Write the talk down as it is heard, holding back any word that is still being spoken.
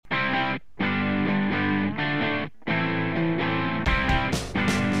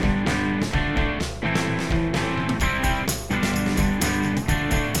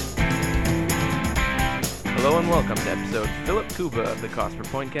welcome to episode Philip Kuba of the Cost Per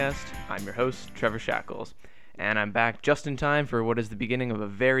Pointcast. I'm your host, Trevor Shackles, and I'm back just in time for what is the beginning of a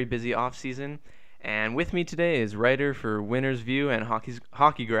very busy off-season. And with me today is writer for Winner's View and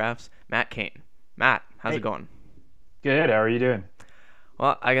Hockey Graphs, Matt Kane. Matt, how's it going? Good. How are you doing?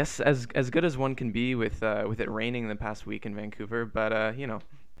 Well, I guess as good as one can be with it raining the past week in Vancouver, but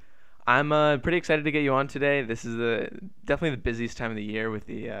I'm pretty excited to get you on today. This is definitely the busiest time of the year with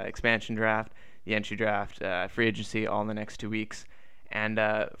the expansion draft, the entry draft, free agency, all in the next 2 weeks. And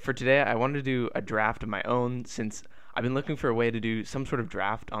for today, I wanted to do a draft of my own since I've been looking for a way to do some sort of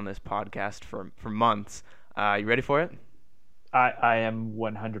draft on this podcast for months. You ready for it? I am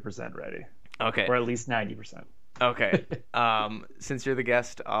 100% ready. Okay. Or at least 90%. Okay. Since you're the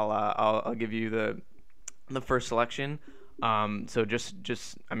guest, I'll give you the first selection. So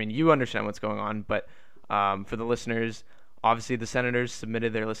just I mean, you understand what's going on, but for the listeners, obviously the Senators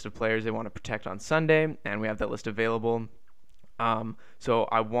submitted their list of players they want to protect on Sunday, and we have that list available. So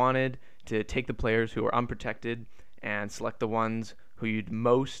I wanted to take the players who are unprotected and select the ones who you'd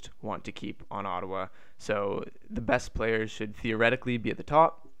most want to keep on Ottawa. So the best players should theoretically be at the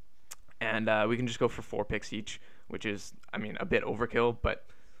top, and we can just go for 4 picks each, which is, I mean, a bit overkill, but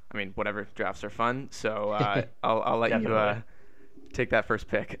I mean, whatever, drafts are fun. So I'll let you take that first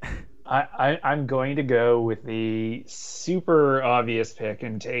pick. I'm going to go with the super obvious pick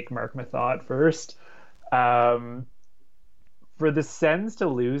and take Marc Methot first. For the Sens to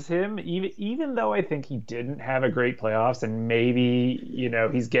lose him, even though I think he didn't have a great playoffs, and maybe,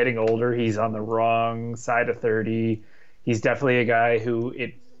 he's getting older, he's on the wrong side of 30. He's definitely a guy who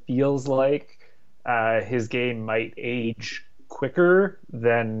it feels like his game might age quicker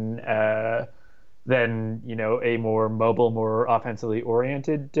than a more mobile, more offensively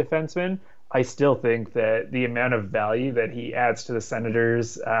oriented defenseman. I still think that the amount of value that he adds to the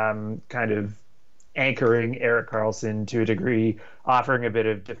Senators, kind of anchoring Erik Karlsson to a degree, offering a bit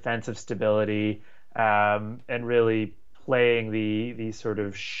of defensive stability, and really playing the sort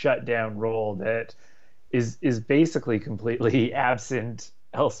of shutdown role that is basically completely absent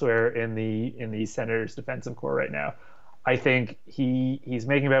elsewhere in the Senators defensive core right now. I think he's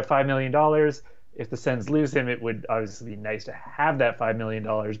making about $5 million. If the Sens lose him, it would obviously be nice to have that $5 million,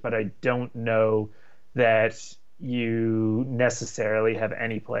 but I don't know that you necessarily have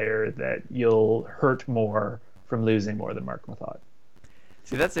any player that you'll hurt more from losing more than Marc Methot.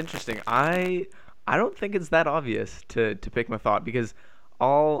 See, that's interesting. I don't think it's that obvious to pick Methot, because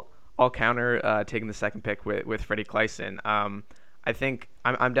I'll counter taking the second pick with Freddie Kleisson. I think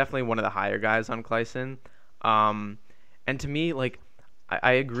I'm definitely one of the higher guys on Kleisson. And to me, like,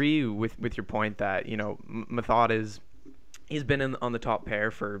 I agree with your point that, Methot he's been on the top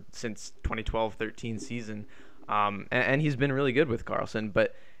pair since 2012-13 season. And he's been really good with Karlsson,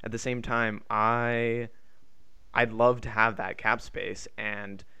 but at the same time, I'd love to have that cap space,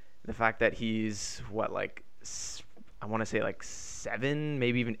 and the fact that he's I want to say 7,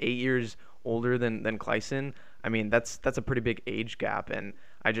 maybe even 8 years older than Kleisson. I mean, that's a pretty big age gap, and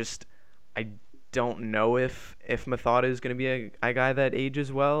I don't know if Methot is going to be a guy that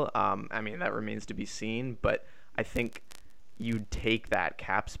ages well. I mean, that remains to be seen, but I think you'd take that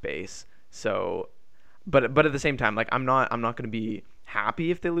cap space. So, but at the same time, I'm not going to be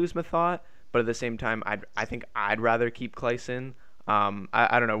happy if they lose Methot, but at the same time, I think I'd rather keep Kleisson.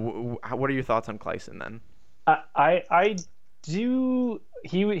 I don't know. What are your thoughts on Kleisson then? I do.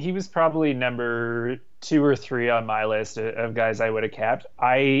 He was probably number 2 or 3 on my list of guys I would have capped.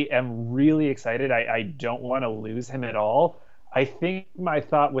 I am really excited. I don't want to lose him at all. I think my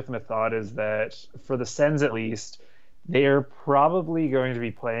thought with Methot is that for the Sens at least, they're probably going to be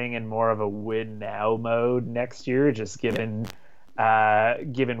playing in more of a win now mode next year, just given where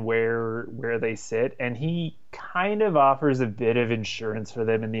they sit, and he kind of offers a bit of insurance for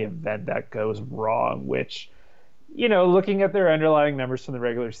them in the event that goes wrong, which, looking at their underlying numbers from the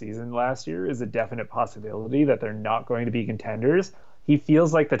regular season last year, is a definite possibility that they're not going to be contenders. He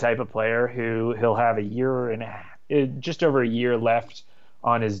feels like the type of player who he'll have just over a year left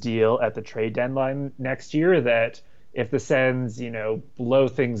on his deal at the trade deadline next year, that if the Sens, blow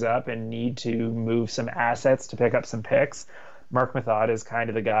things up and need to move some assets to pick up some picks, Marc Methot is kind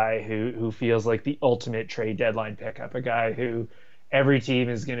of the guy who feels like the ultimate trade deadline pickup, a guy who every team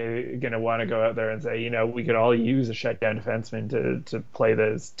is gonna want to go out there and say, we could all use a shutdown defenseman to play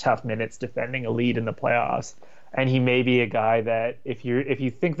those tough minutes defending a lead in the playoffs. And he may be a guy that if you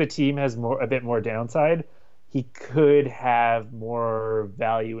think the team has a bit more downside, he could have more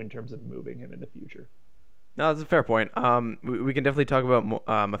value in terms of moving him in the future. No, that's a fair point. We can definitely talk about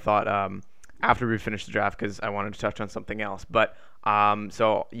Methot after we finish the draft because I wanted to touch on something else. But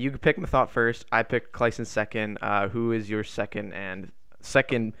so you pick Mathot first. I picked Clayson second. Who is your second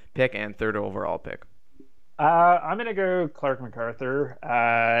pick and third overall pick? I'm gonna go Clark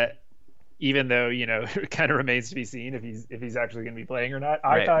MacArthur. Even though it kind of remains to be seen if he's actually going to be playing or not.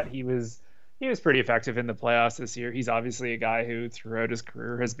 I Right. thought he was pretty effective in the playoffs this year. He's obviously a guy who throughout his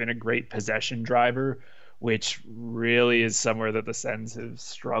career has been a great possession driver, which really is somewhere that the Sens have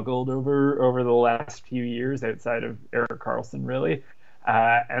struggled over the last few years outside of Erik Karlsson, really.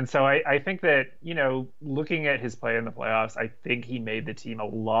 And so I think that, looking at his play in the playoffs, I think he made the team a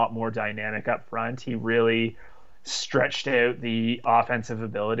lot more dynamic up front. He really stretched out the offensive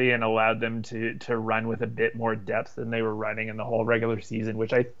ability and allowed them to run with a bit more depth than they were running in the whole regular season,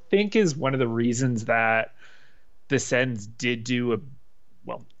 which I think is one of the reasons that the Sens did do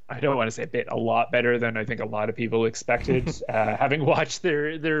well, I don't want to say a lot better than I think a lot of people expected, having watched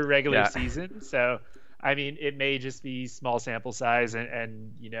their regular season. So, I mean, it may just be small sample size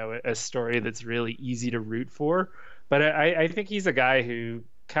and a story that's really easy to root for. But I think he's a guy who,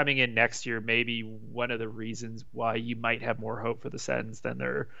 coming in next year, maybe one of the reasons why you might have more hope for the Sens than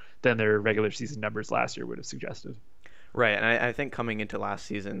their regular season numbers last year would have suggested. Right, and I think coming into last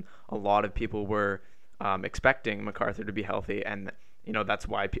season, a lot of people were expecting MacArthur to be healthy, and that's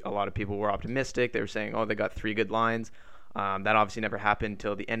why a lot of people were optimistic. They were saying, "Oh, they got 3 good lines." That obviously never happened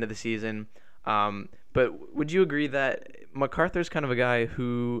till the end of the season. But would you agree that MacArthur's kind of a guy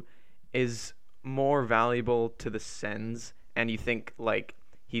who is more valuable to the Sens, and you think like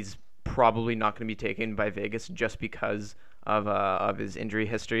he's probably not going to be taken by Vegas just because of his injury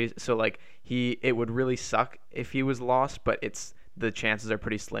history? So like it would really suck if he was lost, but the chances are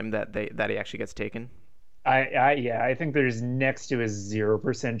pretty slim that he actually gets taken. I think there's next to a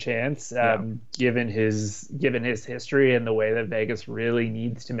 0% chance, given his history and the way that Vegas really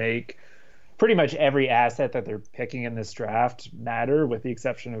needs to make pretty much every asset that they're picking in this draft matter, with the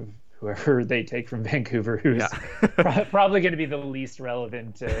exception of whoever they take from Vancouver, who's probably going to be the least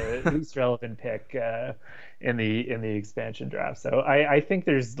relevant pick in the expansion draft. So I think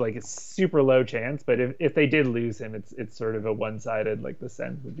there's like a super low chance, but if they did lose him, it's sort of a one-sided, like the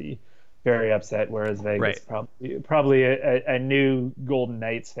Sens would be very upset, whereas Vegas probably a new Golden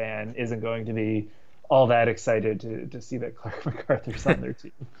Knights fan isn't going to be all that excited to see that Clark MacArthur's on their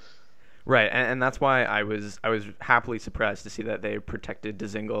team. Right, and that's why I was happily surprised to see that they protected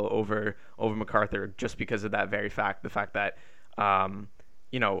Dzingel over MacArthur, just because of that very fact, the fact that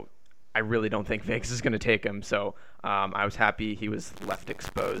I really don't think Vegas is going to take him. So I was happy he was left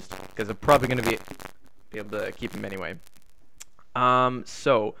exposed, because I'm probably going to be able to keep him anyway.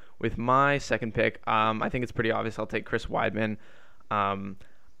 So with my second pick, I think it's pretty obvious. I'll take Chris Wideman.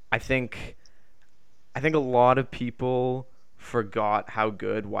 I think a lot of people forgot how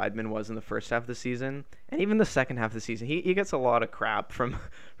good Wideman was in the first half of the season, and even the second half of the season. He gets a lot of crap from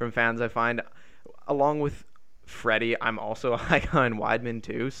fans, I find. Along with Freddie, I'm also a high guy on Wideman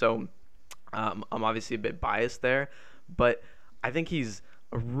too, so I'm obviously a bit biased there, but I think he's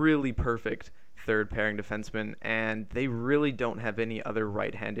a really perfect third pairing defenseman, and they really don't have any other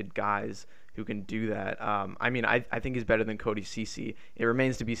right-handed guys who can do that. I think he's better than Cody Ceci. It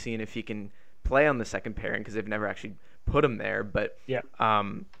remains to be seen if he can play on the second pairing, because they've never actually put him there. But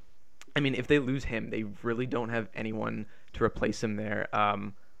if they lose him, they really don't have anyone to replace him there.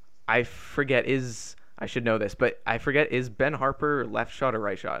 I should know this, but I forget, is Ben Harpur left shot or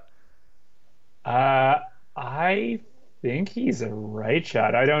right shot? I think he's a right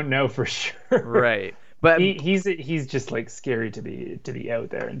shot. I don't know for sure. Right, but he's just like scary to be out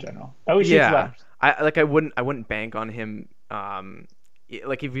there in general. Oh, he shoots left. I wouldn't bank on him.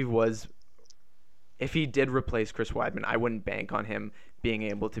 Like if he did replace Chris Wideman, I wouldn't bank on him being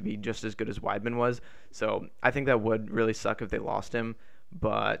able to be just as good as Wideman was. So I think that would really suck if they lost him.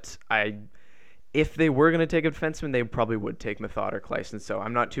 But if they were going to take a defenseman, they probably would take Mathot or Clayson. So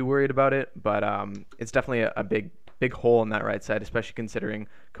I'm not too worried about it. But it's definitely a big hole on that right side, especially considering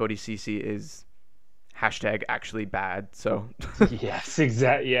Cody Ceci is #actually bad. So yes,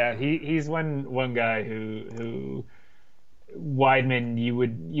 exactly. Yeah, he's one guy who Wideman, you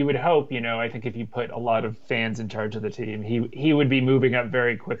would hope, I think if you put a lot of fans in charge of the team, he would be moving up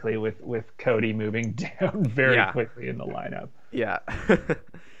very quickly with Cody moving down very quickly in the lineup. Yeah.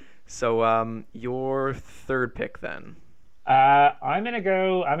 So your third pick then. I'm gonna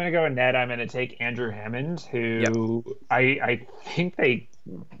go in net. I'm gonna take Andrew Hammond, who I think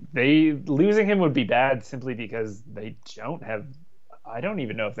they losing him would be bad simply because they don't have. I don't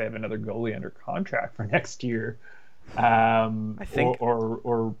even know if they have another goalie under contract for next year. I think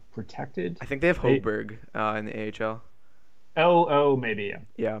or protected. I think they have Hoberg in the AHL. Oh, maybe, yeah.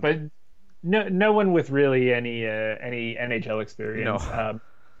 Yeah. But no one with really any NHL No. experience.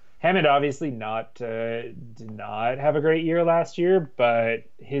 Hammond obviously not did not have a great year last year, but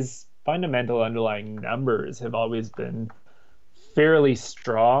his fundamental underlying numbers have always been fairly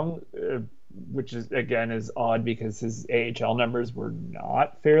strong, which is again is odd because his AHL numbers were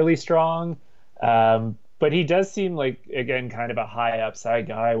not fairly strong. But he does seem like again kind of a high upside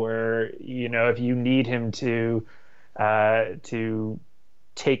guy where if you need him to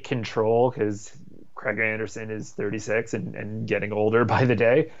take control because Craig Anderson is 36 and getting older by the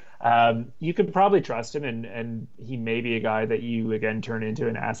day. You could probably trust him, and he may be a guy that you again turn into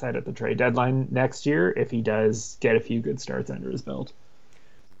an asset at the trade deadline next year if he does get a few good starts under his belt.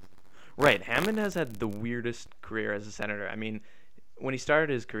 Right. Hammond has had the weirdest career as a Senator. I mean, when he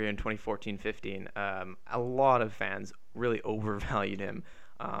started his career in 2014-15, a lot of fans really overvalued him,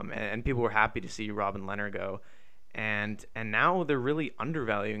 and people were happy to see Robin Lehner go. And now they're really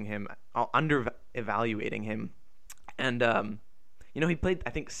undervaluing him, under-evaluating him. And he played,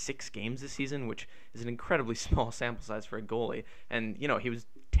 I think, 6 games this season, which is an incredibly small sample size for a goalie. And, he was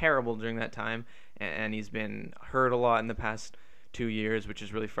terrible during that time, and he's been hurt a lot in the past 2 years, which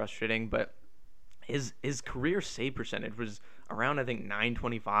is really frustrating. But his career save percentage was around, I think,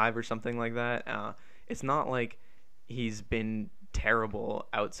 925 or something like that. It's not like he's been terrible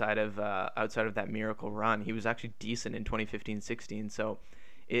outside of that miracle run. He was actually decent in 2015-16. So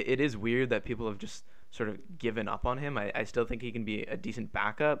it is weird that people have just sort of given up on him. I still think he can be a decent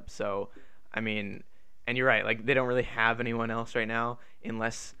backup. So, I mean, and you're right. Like they don't really have anyone else right now,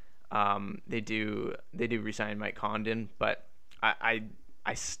 unless they do resign Mike Condon. But I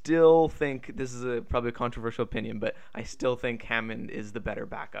still think this is probably a controversial opinion, but I still think Hammond is the better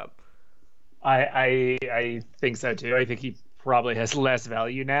backup. I think so too. I think he probably has less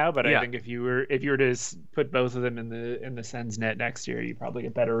value now, but Yeah. I think if you were to put both of them in the Sens net next year, you probably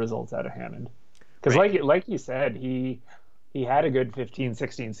get better results out of Hammond. Because Right. like you said, he had a good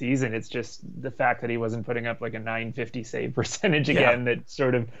 15-16 season. It's just the fact that he wasn't putting up like a 950 save percentage Yeah. again that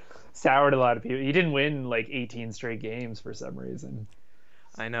sort of soured a lot of people. He didn't win like 18 straight games for some reason.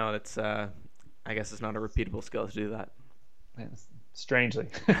 I know that's. I guess it's not a repeatable skill to do that. Yes, strangely.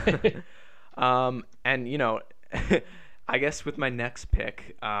 And I guess with my next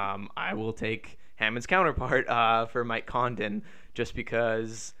pick, I will take Hammond's counterpart for Mike Condon, just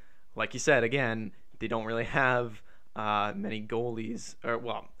because, like you said, again, they don't really have many goalies. Or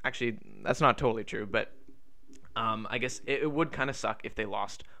well, actually, that's not totally true, but I guess it would kind of suck if they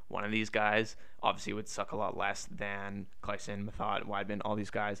lost one of these guys. Obviously, it would suck a lot less than Kleisen, Mathot, Weidman, all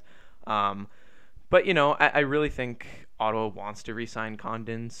these guys. Um, but I really think Ottawa wants to re-sign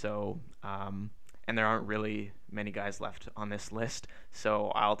Condon, so and there aren't really many guys left on this list, so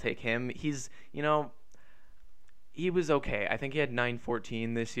I'll take him. He was okay. I think he had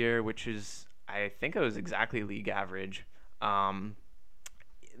 914 this year, which is I think it was exactly league average. Um,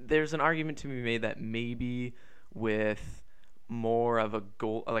 there's an argument to be made that maybe with more of a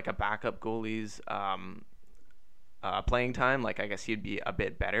goal, like a backup goalie's playing time, like I guess he'd be a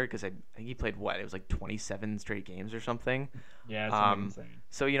bit better because I think he played what it was like 27 straight games or something. Yeah, something Um, insane.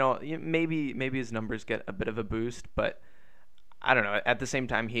 so maybe his numbers get a bit of a boost, but I don't know. At the same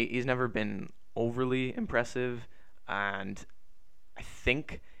time, he's never been overly impressive, and I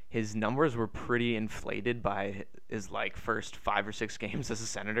think his numbers were pretty inflated by his like first 5 or 6 games as a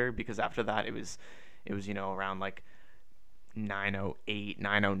Senator, because after that it was around like 908,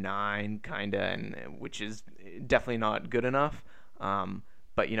 909 kind of, and which is definitely not good enough.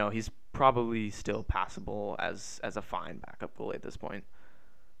 But he's probably still passable as a fine backup goalie at this point.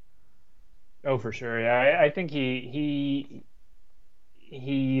 Oh, for sure. Yeah, I think he's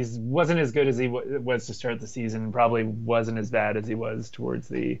wasn't as good as he was to start the season. Probably wasn't as bad as he was towards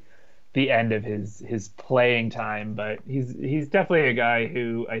the end of his playing time. But he's definitely a guy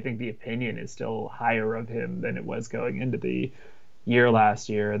who I think the opinion is still higher of him than it was going into the year last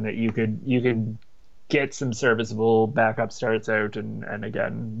year, and that you could get some serviceable backup starts out and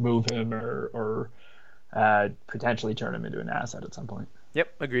again move him or potentially turn him into an asset at some point.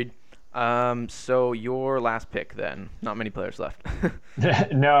 Yep, agreed. So your last pick then. Not many players left.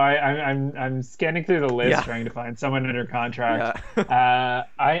 No, I'm scanning through the list Yeah. trying to find someone under contract. Yeah.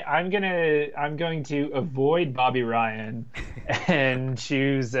 I'm going to avoid Bobby Ryan and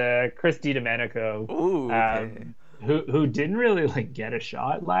choose Chris DiDomenico, Ooh, okay. who didn't really like get a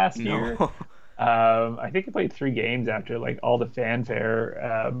shot last year. No. I think he played 3 games after like all the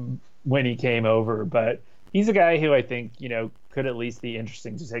fanfare when he came over, but he's a guy who I think could at least be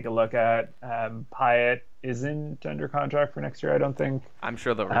interesting to take a look at. Pyatt isn't under contract for next year, I don't think. I'm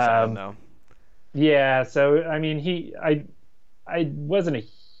sure they'll resign him Um, though. yeah, so I mean, I wasn't a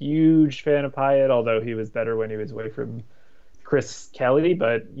huge fan of Pyatt, although he was better when he was away from Chris Kelly.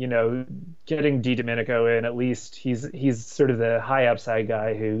 But getting Di Domenico in, at least he's sort of the high upside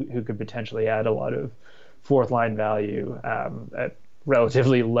guy who could potentially add a lot of fourth line value at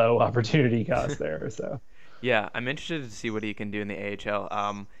relatively low opportunity cost there. So Yeah, I'm interested to see what he can do in the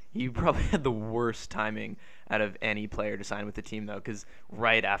AHL. He probably had the worst timing out of any player to sign with the team, though, because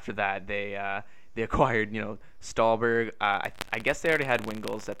right after that they acquired Stahlberg. I guess they already had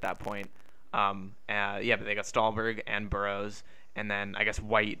Wingles at that point. Yeah, but they got Stahlberg and Burrows, and then I guess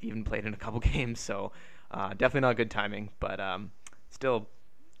White even played in a couple games. So definitely not good timing, but still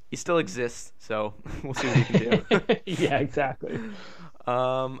he still exists. So we'll see what he can do. yeah, exactly.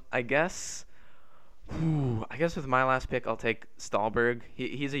 I guess. I guess with my last pick, I'll take Stahlberg.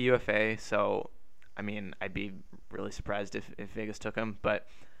 He's a UFA, so I mean, I'd be really surprised if Vegas took him. But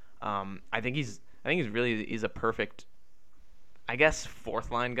he's a perfect, I guess, fourth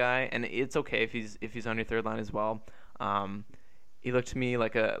line guy, and it's okay if he's on your third line as well. He looked to me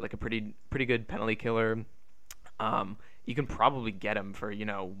like a pretty good penalty killer. You can probably get him for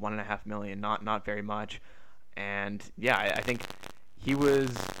 1.5 million, not very much, and yeah, I think he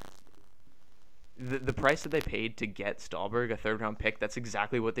was. The price that they paid to get Stahlberg, a third-round pick, that's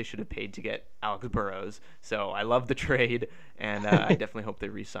exactly what they should have paid to get Alex Burrows. So I love the trade, and I definitely hope they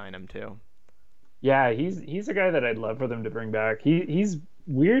re-sign him too. Yeah, he's a guy that I'd love for them to bring back. He's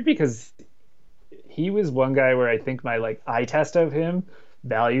weird because he was one guy where I think my eye test of him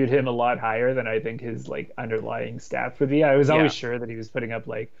valued him a lot higher than I think his underlying stats would be. I was Yeah, always sure that he was putting up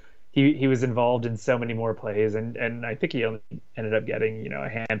he was involved in so many more plays, and I think he only ended up getting a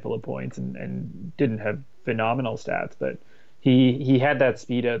handful of points and didn't have phenomenal stats, but he had that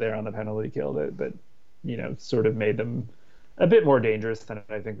speed out there on the penalty kill that sort of made them a bit more dangerous than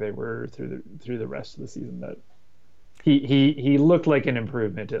I think they were through the rest of the season. That he looked like an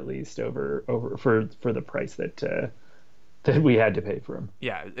improvement, at least over for the price that we had to pay for him.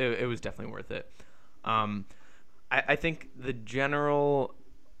 yeah, it was definitely worth it. Um, I think the general,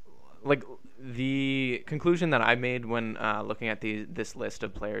 the conclusion that I made when looking at this list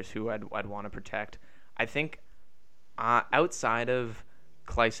of players who I'd want to protect, I think outside of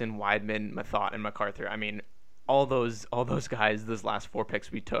Kleisen, Weidman, Mathot, and MacArthur, I mean, all those guys, those last four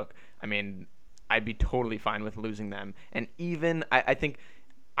picks we took, I mean, I'd be totally fine with losing them, and even I think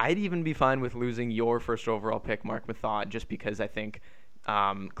I'd even be fine with losing your first overall pick, Mark Mathot, just because I think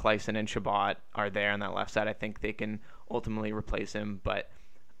Kleisen and Shabbat are there on that left side. I think they can ultimately replace him, but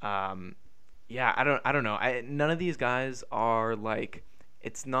yeah, I don't know. None of these guys are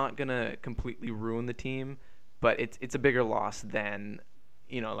it's not gonna completely ruin the team, but it's a bigger loss than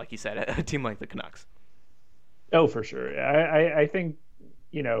like you said, a team like the Canucks. Oh, for sure. I think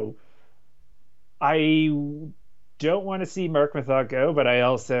I don't want to see Mark Mathot go, but I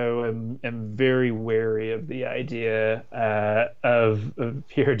also am very wary of the idea of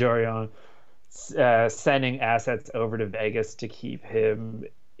Pierre Dorion sending assets over to Vegas to keep him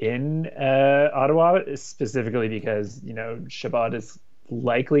in Ottawa, specifically because Shabbat is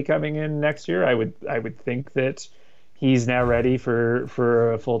likely coming in next year. I would think that he's now ready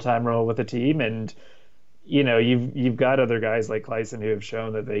for a full-time role with the team, and you've got other guys like Kleisen who have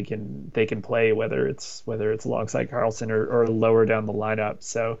shown that they can play, whether it's alongside Carlson or lower down the lineup.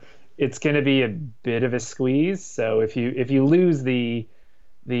 So it's going to be a bit of a squeeze. So if you lose the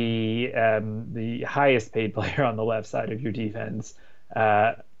highest paid player on the left side of your defense,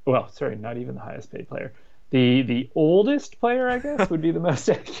 well, sorry, not even the highest paid player, the oldest player, I guess, would be the most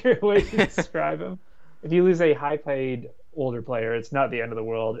accurate way to describe him. If you lose a high paid older player, it's not the end of the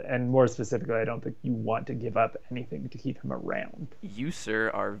world, and more specifically, I don't think you want to give up anything to keep him around. You,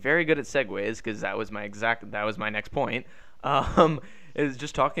 sir, are very good at segues, because that was my next point. Is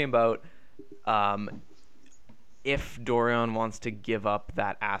just talking about if Dorion wants to give up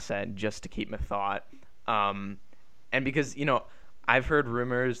that asset just to keep Mathot, and because I've heard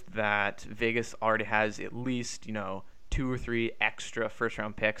rumors that Vegas already has at least 2 or 3 extra first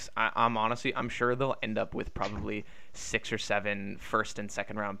round picks. I'm sure they'll end up with probably 6 or 7 first and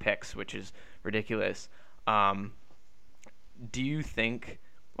second round picks, which is ridiculous. Do you think?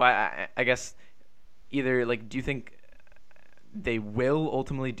 Well, I guess either do you think they will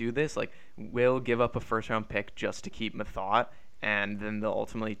ultimately do this? Will give up a first round pick just to keep Mathot, and then they'll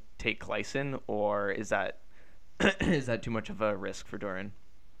ultimately take Kleisen, or is that is that too much of a risk for Doran?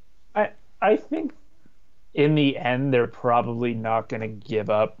 I think in the end, they're probably not going to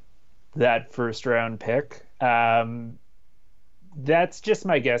give up that first round pick. That's just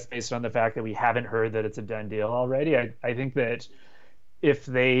my guess based on the fact that we haven't heard that it's a done deal already. I think that if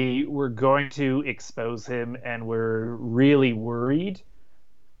they were going to expose him and were really worried,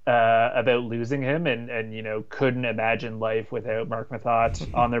 about losing him, and couldn't imagine life without Mark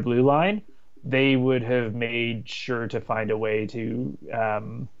Mathot on their blue line, they would have made sure to find a way to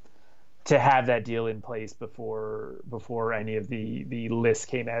have that deal in place before any of the lists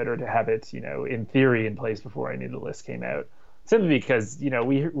came out, or to have it, in theory, in place before any of the lists came out. Simply because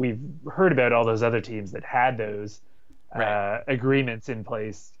we've heard about all those other teams that had those Right. agreements in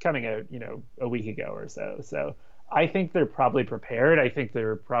place coming out, a week ago or so. So I think they're probably prepared. I think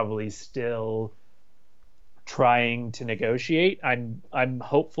they're probably still trying to negotiate. I'm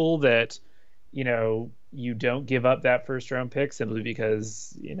hopeful that you don't give up that first round pick simply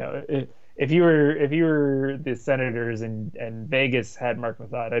because if you were the Senators and Vegas had Mark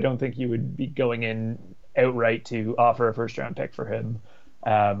Mathot, I don't think you would be going in outright to offer a first round pick for him.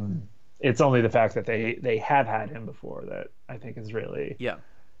 It's only the fact that they have had him before that I think is really Yeah.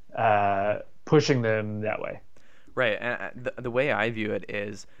 pushing them that way. Right. And the way I view it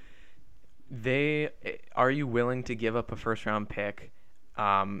is, are you willing to give up a first round pick,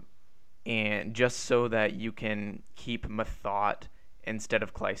 and just so that you can keep Mathot instead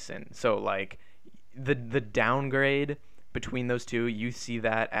of Kleisen? So like the downgrade between those two, you see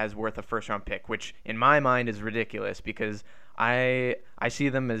that as worth a first round pick, which in my mind is ridiculous because I see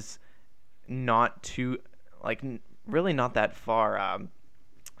them as not too, like, really not that far.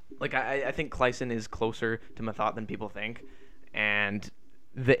 Like I think Kleisen is closer to Mathot than people think, and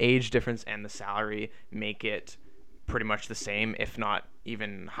the age difference and the salary make it pretty much the same, if not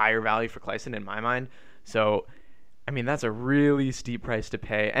even higher value for Kleisen in my mind. So, I mean, that's a really steep price to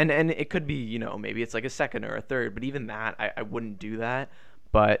pay, and it could be, maybe it's like a second or a third, but even that, I wouldn't do that.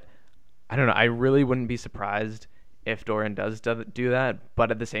 But I don't know, I really wouldn't be surprised if Dorian does do that.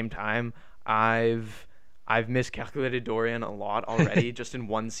 But at the same time, I've miscalculated Dorian a lot already just in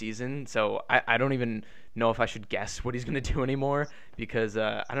one season, so I don't even know if I should guess what he's going to do anymore because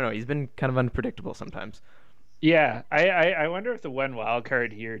I don't know, he's been kind of unpredictable sometimes. Yeah, I wonder if the one wild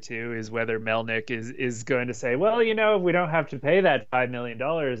card here too is whether Melnick is going to say, well, if we don't have to pay that $5 million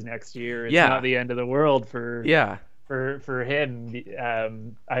next year, it's Yeah, not the end of the world for yeah, for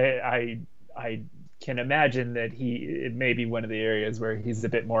him. I can imagine that it may be one of the areas where he's a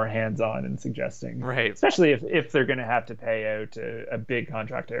bit more hands-on and suggesting, right. especially if they're going to have to pay out a big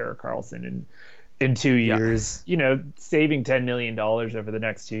contract to Erik Karlsson in two Yeah, years. Saving $10 million over the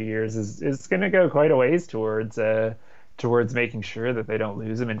next 2 years is going to go quite a ways towards making sure that they don't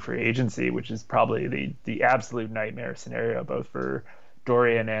lose him in free agency, which is probably the absolute nightmare scenario both for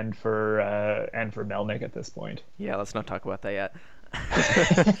Dorian and for Melnick at this point. yeah, let's not talk about that yet.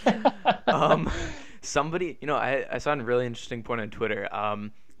 um, Somebody, I saw a really interesting point on Twitter.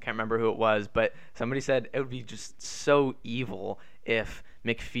 Can't remember who it was, but somebody said it would be just so evil if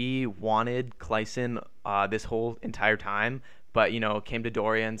McPhee wanted Kleisen this whole entire time, but came to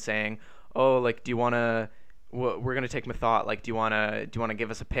Dorian saying, "Oh, like, do you want to? We're gonna take Mathot. Like, do you wanna give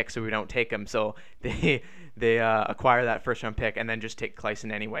us a pick so we don't take him?" So they acquire that first round pick and then just take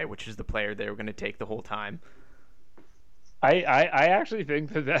Kleisen anyway, which is the player they were gonna take the whole time. I actually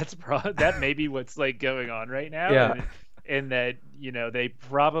think that may be what's like going on right now, Yeah. and that they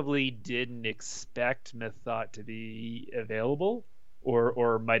probably didn't expect Mythot to be available,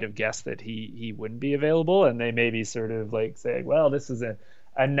 or might have guessed that he wouldn't be available, and they may be sort of like saying, well, this is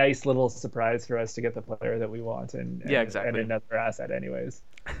a nice little surprise for us to get the player that we want, and Yeah, and exactly. another asset anyways.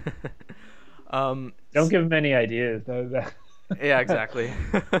 um, Don't give them any ideas though. yeah, exactly.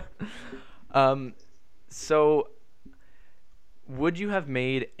 um, so would you have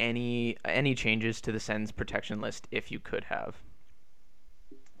made any changes to the Sens protection list if you could have?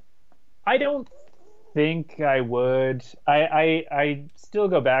 I don't think I would. I still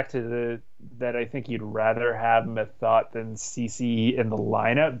go back to that I think you'd rather have Methot than CC in the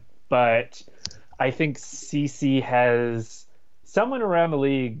lineup, but I think CC has someone around the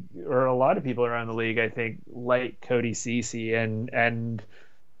league, or a lot of people around the league, I think, like Cody CC, and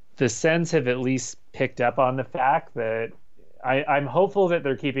the Sens have at least picked up on the fact that I'm hopeful that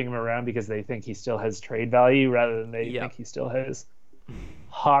they're keeping him around because they think he still has trade value rather than they Yeah. think he still has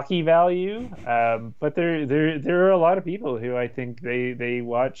hockey value. But there are a lot of people who I think they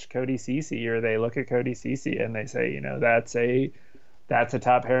watch Cody Ceci, or they look at Cody Ceci and they say, that's a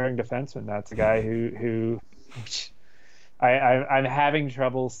top pairing defenseman. That's a guy who I'm having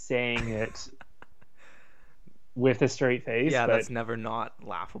trouble saying it with a straight face. Yeah, But that's never not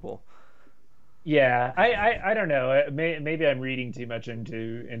laughable. yeah, I don't know. Maybe I'm reading too much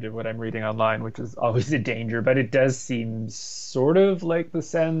into what I'm reading online, which is always a danger. But it does seem sort of like the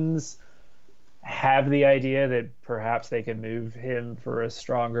Sens have the idea that perhaps they can move him for a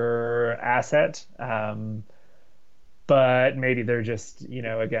stronger asset. but maybe they're just,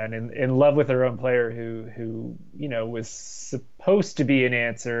 again, in love with their own player who was supposed to be an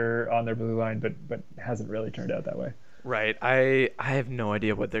answer on their blue line, but hasn't really turned out that way. Right. I have no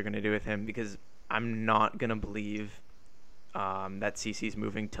idea what they're gonna do with him because I'm not gonna believe that CC's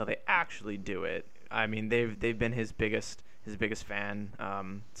moving till they actually do it. I mean, they've been his biggest fan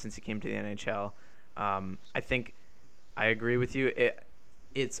since he came to the NHL. I think I agree with you.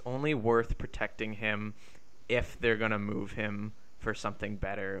 It's only worth protecting him if they're gonna move him for something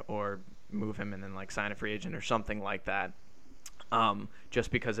better or move him and then like sign a free agent or something like that. Just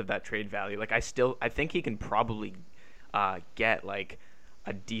because of that trade value. Like I think he can probably get like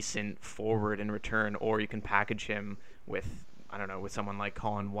a decent forward in return, or you can package him with, I don't know, with someone like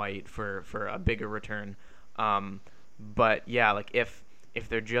Colin White for a bigger return. But yeah, like if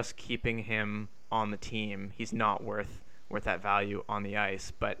they're just keeping him on the team, he's not worth that value on the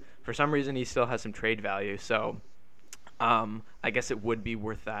ice. But for some reason, he still has some trade value. So I guess it would be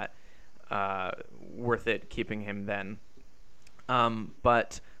worth it keeping him then.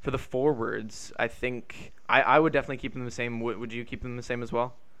 But for the forwards, I think I would definitely keep them the same. Would you keep them the same as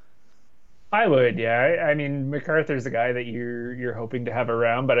well? I would, yeah. I mean, MacArthur's a guy that you're hoping to have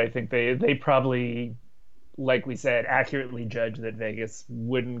around, but I think they probably, like we said, accurately judge that Vegas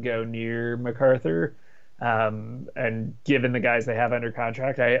wouldn't go near MacArthur. And given the guys they have under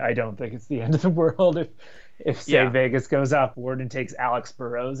contract, I don't think it's the end of the world if say Yeah. Vegas goes off board and takes Alex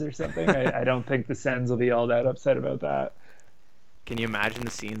Burrows or something. I don't think the Sens will be all that upset about that. Can you imagine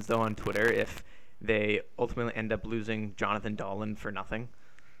the scenes though on Twitter if they ultimately end up losing Jonathan Dahlen for nothing?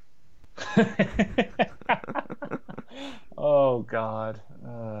 Oh God,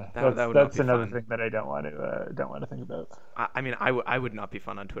 That would not that's be another fun. thing that I don't want to think about. I mean, I would not be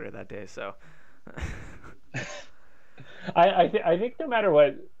fun on Twitter that day. So I think no matter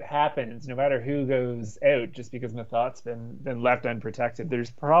what happens, no matter who goes out, just because Mathat's been left unprotected, there's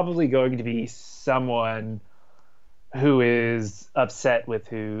probably going to be someone who is upset with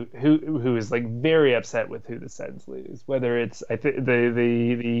who is like very upset with who the Sens lose. Whether it's I think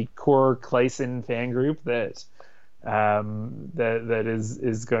the core Clayson fan group that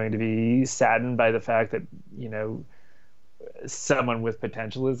is going to be saddened by the fact that someone with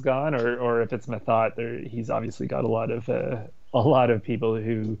potential is gone, or if it's Mathat, he's obviously got a lot of people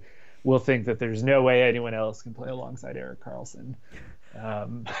who will think that there's no way anyone else can play alongside Erik Karlsson.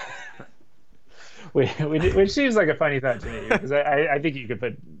 Um, which seems like a funny thought to me because I think you could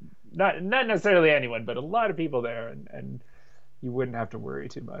put not necessarily anyone, but a lot of people there, and you wouldn't have to worry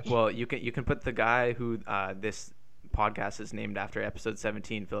too much. well, you can put the guy who this podcast is named after, episode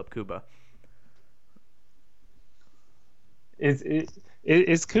 17, Philip Kuba.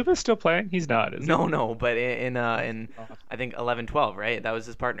 Is Kuba still playing? He's not, is he? No, but in I think 11-12, right? That was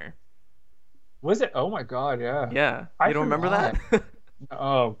his partner. Was it? Oh my God, yeah. Yeah, I you don't remember forgot. that?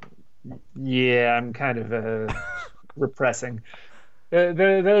 Oh, yeah. I'm kind of repressing.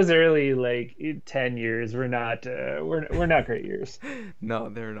 Those early like 10 years were not we're not great years. No,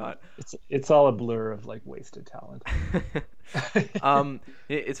 they're not. It's all a blur of like wasted talent.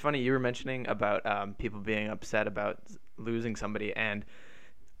 It's funny you were mentioning about people being upset about losing somebody, and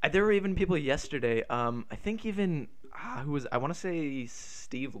there were even people yesterday. I think even who was, I want to say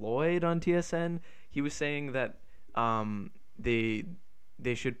Steve Lloyd on TSN. He was saying that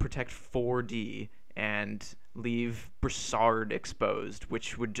they should protect 4D and leave Brassard exposed,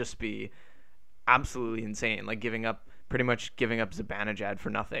 which would just be absolutely insane. Like pretty much giving up Zibanejad for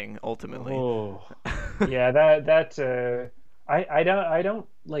nothing ultimately. Oh, yeah. I don't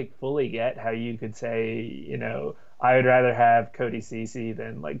like fully get how you could say, I would rather have Cody Ceci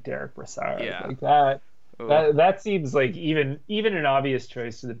than like Derek Brassard. Yeah. Like that. Ugh. That seems like even an obvious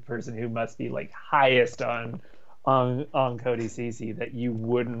choice to the person who must be like highest on Cody Ceci, that you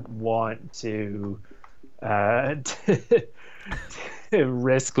wouldn't want to to, to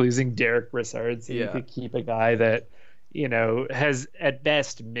risk losing Derek Brassard so you Yeah. could keep a guy that has at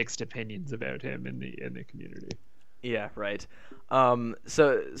best mixed opinions about him in the community. Yeah, right.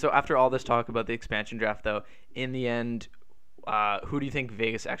 So after all this talk about the expansion draft, though, in the end, who do you think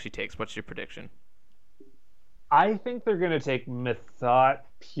Vegas actually takes? What's your prediction? I think they're going to take Mathot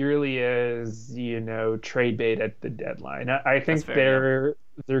purely as, trade bait at the deadline. I That's think fair, yeah.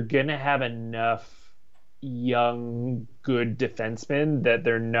 they're going to have enough young, good defensemen that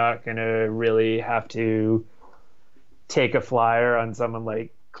they're not going to really have to take a flyer on someone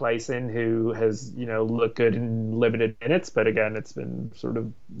like Clayson, who has, looked good in limited minutes, but again, it's been sort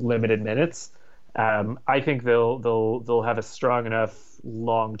of limited minutes. I think they'll have a strong enough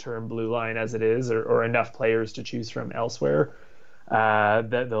long-term blue line as it is, or enough players to choose from elsewhere.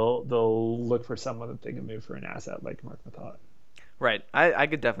 that they'll look for someone that they can move for an asset like Mark Mathot. Right. I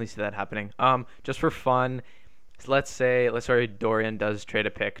could definitely see that happening. Just for fun, let's say Dorian does trade a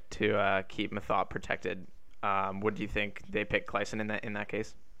pick to keep Mathot protected. What do you think they pick Clayson in that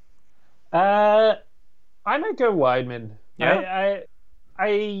case? Uh, I might go Weidman. Yeah.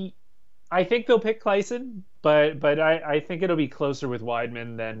 I I think they'll pick Clayson, but I think it'll be closer with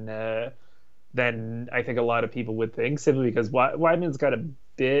Weidman than I think a lot of people would think, simply because Weidman's got a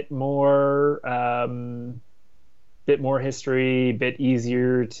bit more history, bit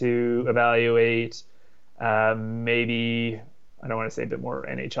easier to evaluate. Maybe I don't want to say a bit more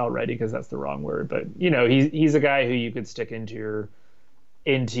NHL ready because that's the wrong word, but he's a guy who you could stick into your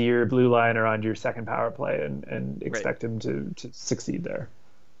blue line or onto your second power play and Right. expect him to succeed there.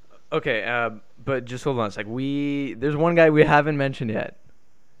 Okay. But just hold on a sec. There's one guy we haven't mentioned yet.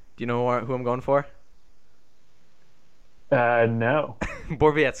 Do you know who I'm going for? No.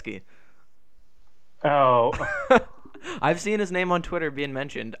 Borvietsky. Oh, I've seen his name on Twitter being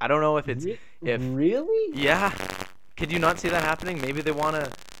mentioned. I don't know if really? yeah. Could you not see that happening? Maybe they want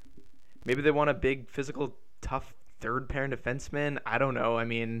a big physical tough third pair defenseman. I don't know. I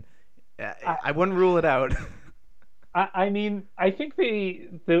mean, I wouldn't rule it out. I mean, I think the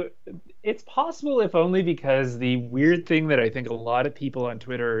it's possible, if only because the weird thing that I think a lot of people on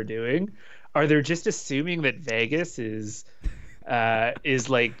Twitter are doing are they're just assuming that Vegas is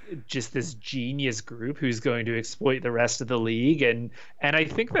like just this genius group who's going to exploit the rest of the league, and I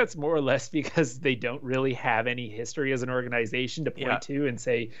think that's more or less because they don't really have any history as an organization to Yeah. point to and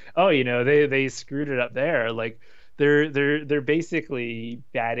say, oh, they screwed it up there. Like they're basically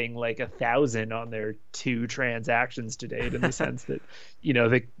batting like 1,000 on their two transactions to date, in the sense that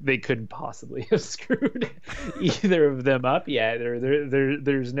they couldn't possibly have screwed either of them up yet, or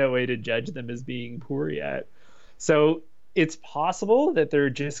there's no way to judge them as being poor yet. So it's possible that they're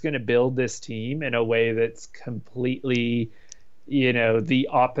just going to build this team in a way that's completely, the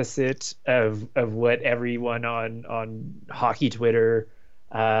opposite of what everyone on hockey Twitter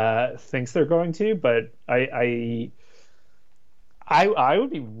thinks they're going to. But I would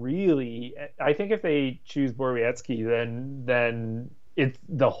be really. I think if they choose Borowiecki, then it's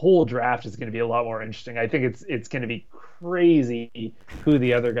the whole draft is going to be a lot more interesting. I think it's going to be crazy who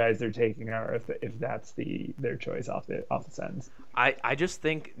the other guys they're taking are, if that's their choice off the sentence. I just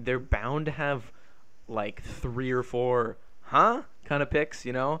think they're bound to have like three or four kind of picks.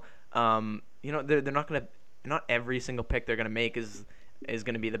 They're not every single pick they're gonna make is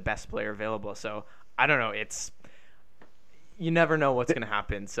gonna be the best player available. So I don't know. It's you never know what's gonna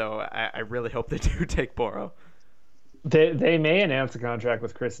happen. So I really hope they do take Boro. They may announce a contract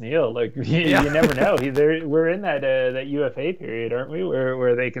with Chris Neal. Like Yeah. you never know. We're in that UFA period, aren't we?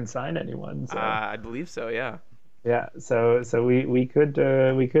 Where they can sign anyone. So I believe so. Yeah. yeah, so we could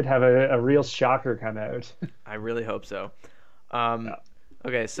have a real shocker come out. I really hope so. Um, Yeah.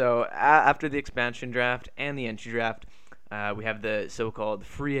 okay, so after the expansion draft and the entry draft, we have the so-called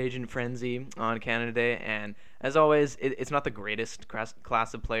free agent frenzy on Canada Day, and as always, it's not the greatest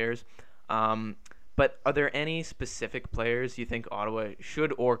class of players. Um, but are there any specific players you think Ottawa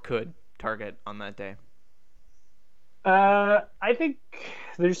should or could target on that day? I think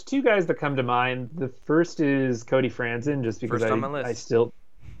there's two guys that come to mind. The first is Cody Franzen, just because First on my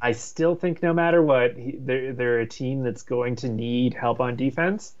I list. still think no matter what, they're a team that's going to need help on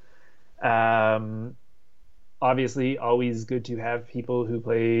defense. Um, Obviously, always good to have people who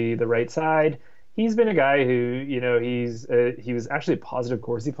play the right side. He's been a guy who, he was actually a positive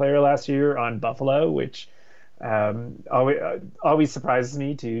Corsi player last year on Buffalo, which always surprises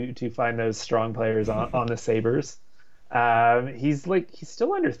me to find those strong players on the Sabres. He's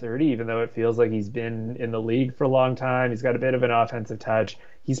still under 30, even though it feels like he's been in the league for a long time. He's got a bit of an offensive touch.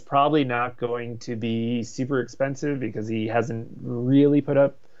 He's probably not going to be super expensive because he hasn't really put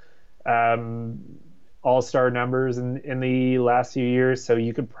up um, all-star numbers in the last few years. So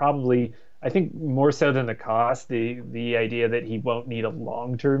you could probably, I think, more so than the cost, the idea that he won't need a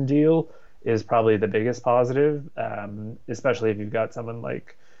long-term deal is probably the biggest positive, especially if you've got someone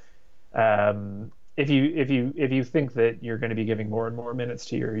like if you think that you're going to be giving more and more minutes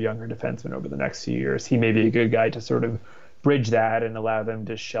to your younger defensemen over the next few years, he may be a good guy to sort of bridge that and allow them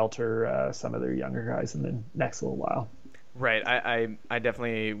to shelter some of their younger guys in the next little while. Right. I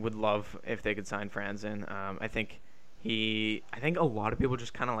definitely would love if they could sign Franzen. I think a lot of people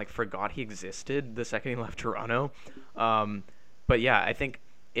just kind of like forgot he existed the second he left Toronto. Um, but yeah, I think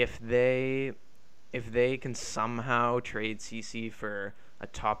if they if they can somehow trade CC for a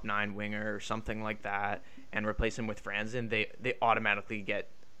top nine winger or something like that and replace him with Franzen, they automatically get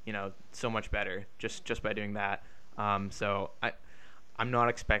so much better just by doing that. So I'm not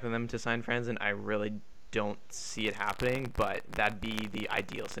expecting them to sign Franzen. I really don't see it happening, but that'd be the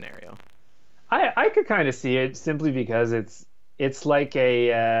ideal scenario. I could kind of see it simply because it's like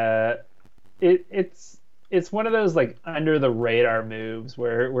a it's one of those like under the radar moves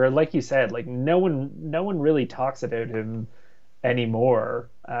where like you said, like no one really talks about him anymore.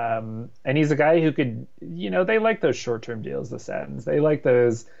 And he's a guy who could, they like those short term deals, the Sens. They like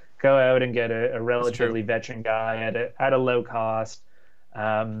those go out and get a That's true. relatively veteran guy at a low cost.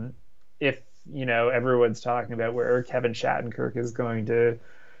 If everyone's talking about where Kevin Shattenkirk is going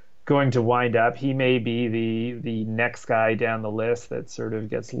to wind up, he may be the next guy down the list that sort of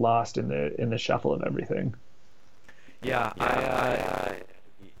gets lost in the shuffle of everything. Yeah,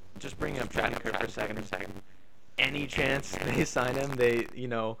 just bringing up Shattenkirk for a second. Any chance they sign him, they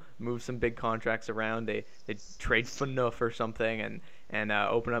move some big contracts around. They trade Phaneuf or something and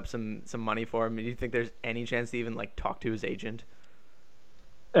open up some money for him. Do you think there's any chance to even like talk to his agent?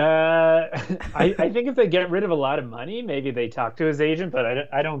 I think if they get rid of a lot of money, maybe they talk to his agent,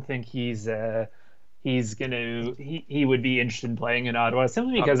 but I don't think he would be interested in playing in Ottawa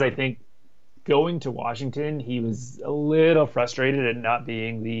simply because I Okay. think going to Washington, he was a little frustrated at not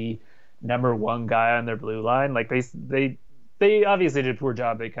being the number one guy on their blue line. Like they obviously did a poor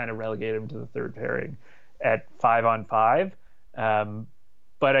job. They kind of relegated him to the third pairing at 5-on-5. Um,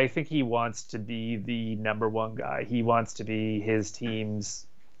 but I think he wants to be the number one guy. He wants to be his team's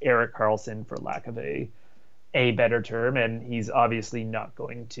Eric Carlson, for lack of a better term, and he's obviously not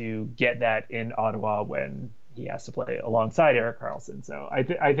going to get that in Ottawa when he has to play alongside Eric Carlson. So I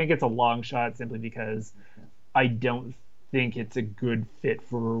think it's a long shot simply because I don't think it's a good fit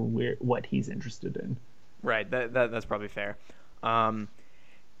for what he's interested in. Right. That's probably fair. Um,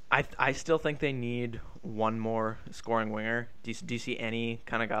 I still think they need one more scoring winger. Do you see any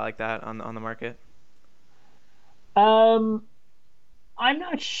kind of guy like that on the market? Um, I'm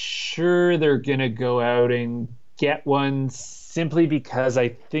not sure they're gonna go out and get one simply because I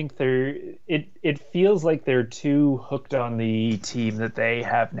think it feels like they're too hooked on the team that they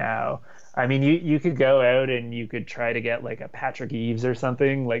have now. I mean, you could go out and you could try to get like a Patrick Eves or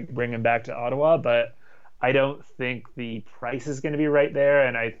something, like bring him back to Ottawa, but I don't think the price is going to be right there,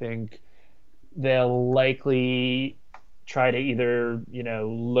 and I think they'll likely try to either,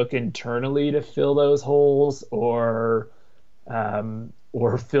 look internally to fill those holes or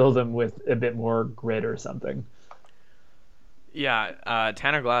fill them with a bit more grit or something. Yeah,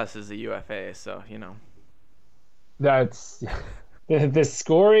 Tanner Glass is a UFA, so That's the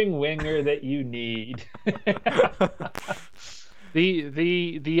scoring winger that you need.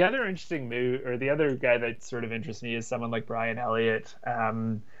 The other interesting move, or the other guy that sort of interests me, is someone like Brian Elliott,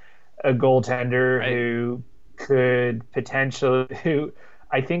 a goaltender Right. who could potentially who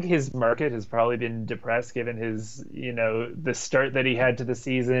I think his market has probably been depressed given his, the start that he had to the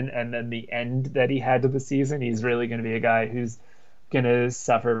season and then the end that he had to the season. He's really going to be a guy who's going to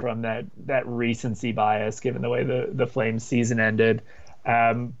suffer from that recency bias given the way the Flames season ended.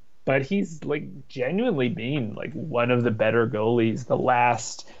 But he's like genuinely been like one of the better goalies the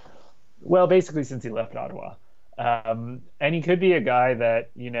last, well, basically since he left Ottawa. And he could be a guy that,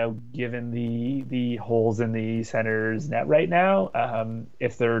 given the holes in the center's net right now,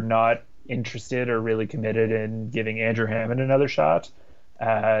 if they're not interested or really committed in giving Andrew Hammond another shot,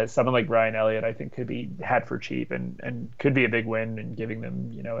 someone like Brian Elliott, I think, could be had for cheap and could be a big win and giving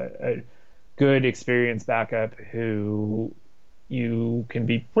them, a good experienced backup who you can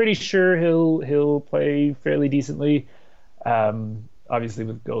be pretty sure he'll play fairly decently. Obviously,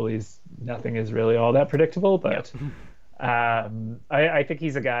 with goalies, nothing is really all that predictable, Yep. but I think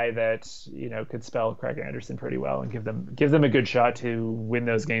he's a guy that could spell Craig Anderson pretty well and give them a good shot to win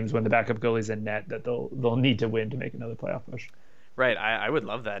those games when the backup goalie's in net that they'll need to win to make another playoff push. Right. I would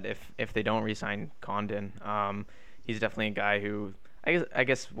love that if they don't re-sign Condon. He's definitely a guy who I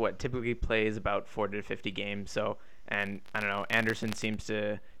guess what typically plays about 40 to 50 games. So and I don't know, Anderson seems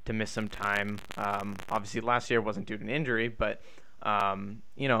to miss some time. Obviously last year wasn't due to an injury, but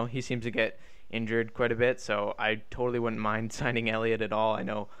he seems to get injured quite a bit. So I totally wouldn't mind signing Elliott at all. I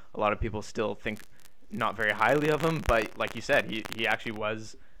know a lot of people still think not very highly of him, but like you said, he actually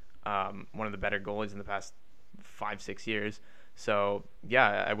was one of the better goalies in the past 5-6 years. So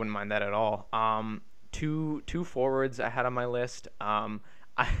yeah, I wouldn't mind that at all. Two forwards I had on my list. I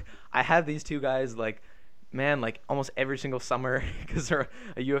I have these two guys like man like almost every single summer because they're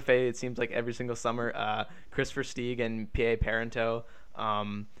a UFA. It seems like every single summer. Christopher Stieg and PA Parento.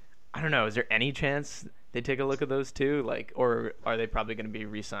 I don't know. Is there any chance they take a look at those two? Like, or are they probably going to be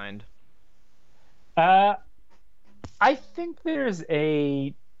re-signed? Uh, I think there's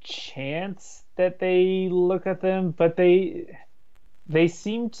a chance that they look at them, but they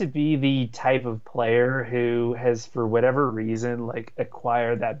seem to be the type of player who has, for whatever reason, like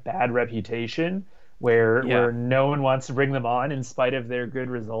acquired that bad reputation Yeah. where no one wants to bring them on in spite of their good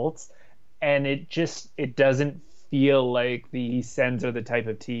results. And it doesn't feel like the Sens are the type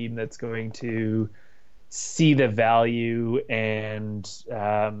of team that's going to see the value and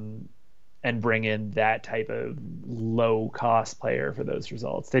bring in that type of low cost player for those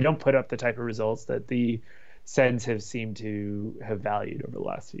results. They don't put up the type of results that the Sens have seemed to have valued over the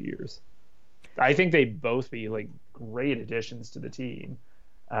last few years. I think they both be like great additions to the team.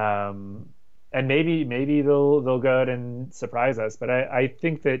 Um, and maybe they'll go out and surprise us, but I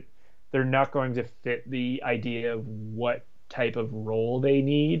think that they're not going to fit the idea of what type of role they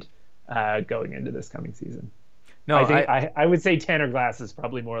need going into this coming season. No, I think I would say Tanner Glass is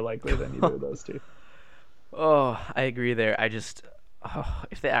probably more likely than either of those two. I agree there.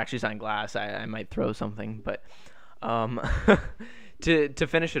 If they actually sign Glass, I might throw something. But um, to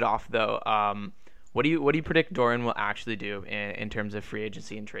finish it off though, what do you predict Doran will actually do in terms of free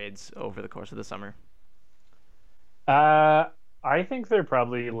agency and trades over the course of the summer? Uh, I think they're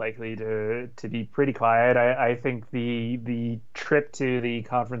probably likely to be pretty quiet. I think the trip to the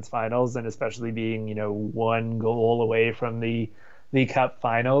conference finals and especially being, one goal away from the cup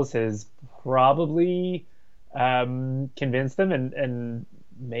finals has probably convinced them and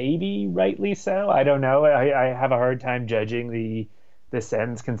maybe rightly so. I don't know. I have a hard time judging the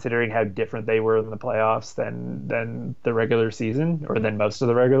Sens considering how different they were in the playoffs than the regular season or than most of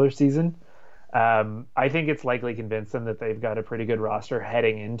the regular season. I think it's likely convinced them that they've got a pretty good roster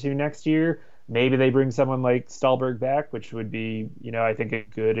heading into next year. Maybe they bring someone like Stallberg back, which would be, I think a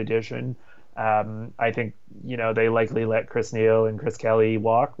good addition. I think, they likely let Chris Neil and Chris Kelly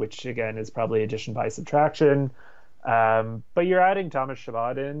walk, which again is probably addition by subtraction. But you're adding Thomas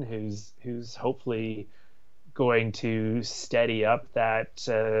Chabot in, who's hopefully going to steady up that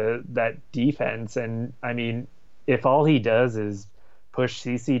defense. And I mean, if all he does is push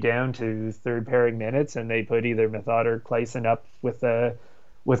CC down to third pairing minutes and they put either Method or Claesson up with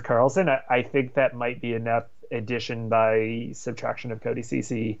Carlson, I think that might be enough addition by subtraction of Cody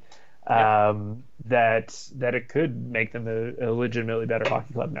CC Yeah. that it could make them a legitimately better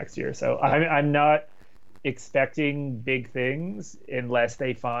hockey club next year. So I'm not expecting big things unless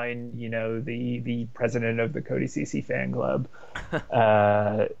they find the president of the Cody CC fan club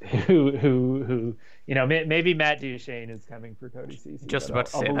who maybe Matt Duchene is coming for Cody CC. Just But about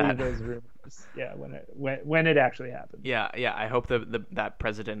to I'll say believe that. those rumors. Yeah, when it actually happens. Yeah, yeah. I hope that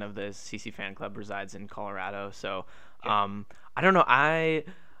president of the CC fan club resides in Colorado. So, Yeah. I don't know.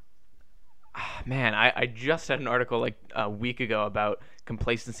 Man, I just had an article like a week ago about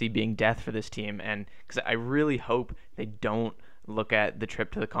complacency being death for this team, and because I really hope they don't look at the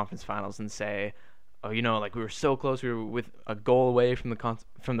trip to the conference finals and say, oh, like we were so close, we were with a goal away from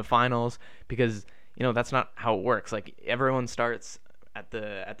the finals, because that's not how it works. Like everyone starts at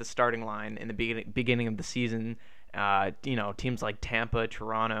the starting line in the beginning of the season. Teams like Tampa,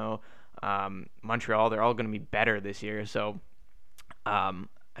 Toronto, Montreal, they're all going to be better this year. So, I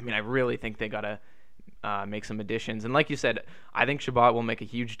mean, I really think they gotta make some additions. And like you said, I think Chabot will make a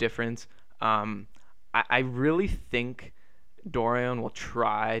huge difference. I really think Dorian will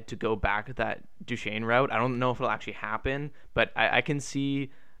try to go back that Duchesne route. I don't know if it'll actually happen, but I can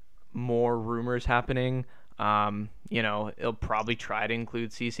see more rumors happening. It'll probably try to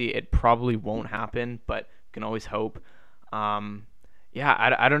include CC. It probably won't happen, but can always hope. I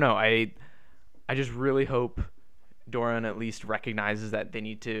don't know. I just really hope Doran at least recognizes that they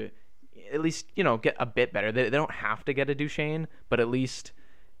need to at least get a bit better. They don't have to get a Duchesne, but at least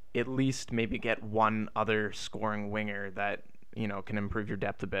maybe get one other scoring winger that can improve your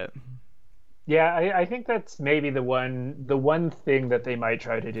depth a bit. Yeah, I think that's maybe the one thing that they might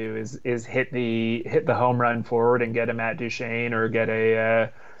try to do is hit the home run forward and get a Matt Duchene or get a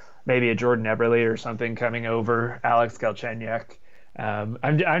maybe a Jordan Eberle or something coming over, Alex Galchenyuk.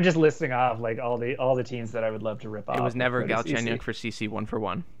 I'm just listing off like all the teams that I would love to rip off. It was never for the CC. Galchenyuk for CC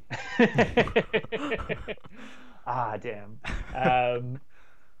 1-for-1. Ah, damn.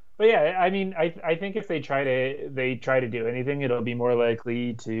 But yeah, I mean, I think if they try to do anything, it'll be more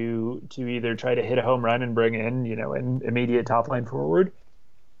likely to either try to hit a home run and bring in an immediate top line forward,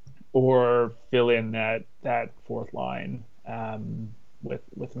 or fill in that fourth line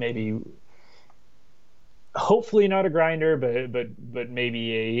with maybe hopefully not a grinder, but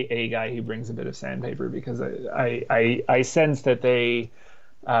maybe a guy who brings a bit of sandpaper, because I sense that they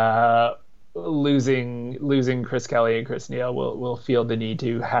losing Chris Kelly and Chris Neil will feel the need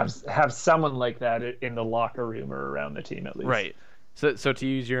to have someone like that in the locker room or around the team at least. Right. So to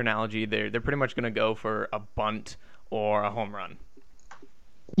use your analogy, they're pretty much going to go for a bunt or a home run.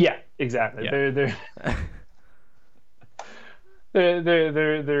 Yeah, exactly. Yeah.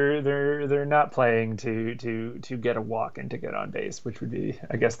 They're not playing to get a walk and to get on base, which would be,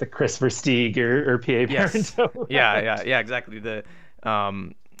 I guess, the Chris Versteeg or PA Yes. Parento Yeah, route. yeah, yeah, exactly. The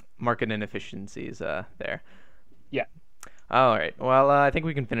um, market inefficiencies there. Yeah. All right. Well, I think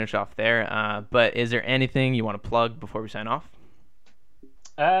we can finish off there. But is there anything you want to plug before we sign off?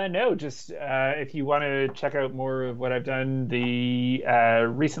 No, just if you want to check out more of what I've done, the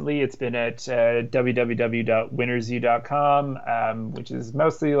recently it's been at www.winnersu.com, which is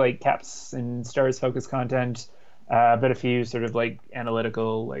mostly like caps and stars focused content, but a few sort of like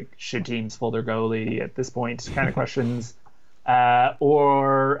analytical, like should teams fold their goalie at this point kind of questions.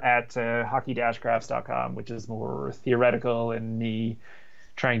 Or at hockey-crafts.com, which is more theoretical and me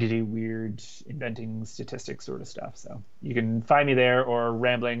trying to do weird inventing statistics sort of stuff. So you can find me there or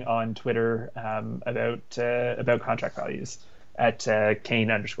rambling on Twitter about contract values at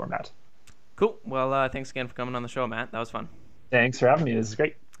Kane_Matt. Cool. Well, thanks again for coming on the show, Matt. That was fun. Thanks for having me. This is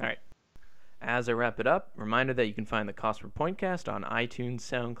great. All right. As I wrap it up, reminder that you can find the Cost Per Pointcast on iTunes,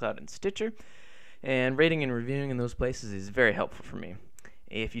 SoundCloud, and Stitcher, and rating and reviewing in those places is very helpful for me.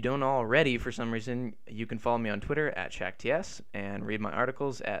 If you don't already, for some reason, you can follow me on Twitter at ShackTS and read my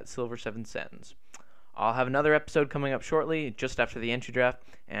articles at Silver7Sens. I'll have another episode coming up shortly, just after the entry draft,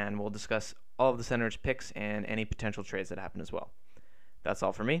 and we'll discuss all of the Senators' picks and any potential trades that happen as well. That's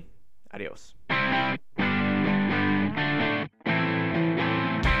all for me. Adios.